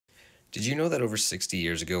Did you know that over 60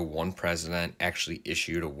 years ago, one president actually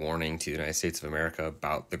issued a warning to the United States of America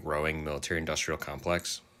about the growing military industrial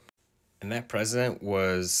complex? And that president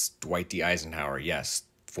was Dwight D. Eisenhower, yes,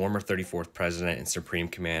 former 34th president and supreme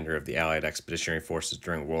commander of the Allied Expeditionary Forces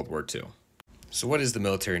during World War II. So, what is the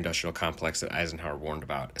military industrial complex that Eisenhower warned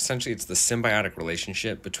about? Essentially, it's the symbiotic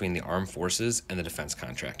relationship between the armed forces and the defense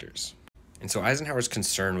contractors. And so, Eisenhower's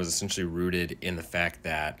concern was essentially rooted in the fact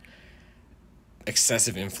that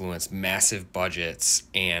excessive influence, massive budgets,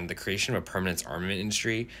 and the creation of a permanent armament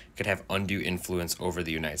industry could have undue influence over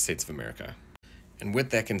the United States of America. And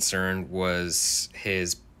with that concern was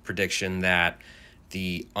his prediction that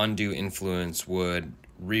the undue influence would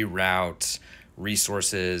reroute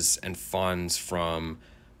resources and funds from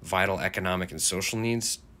vital economic and social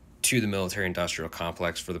needs to the military industrial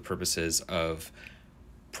complex for the purposes of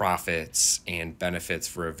profits and benefits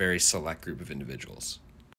for a very select group of individuals.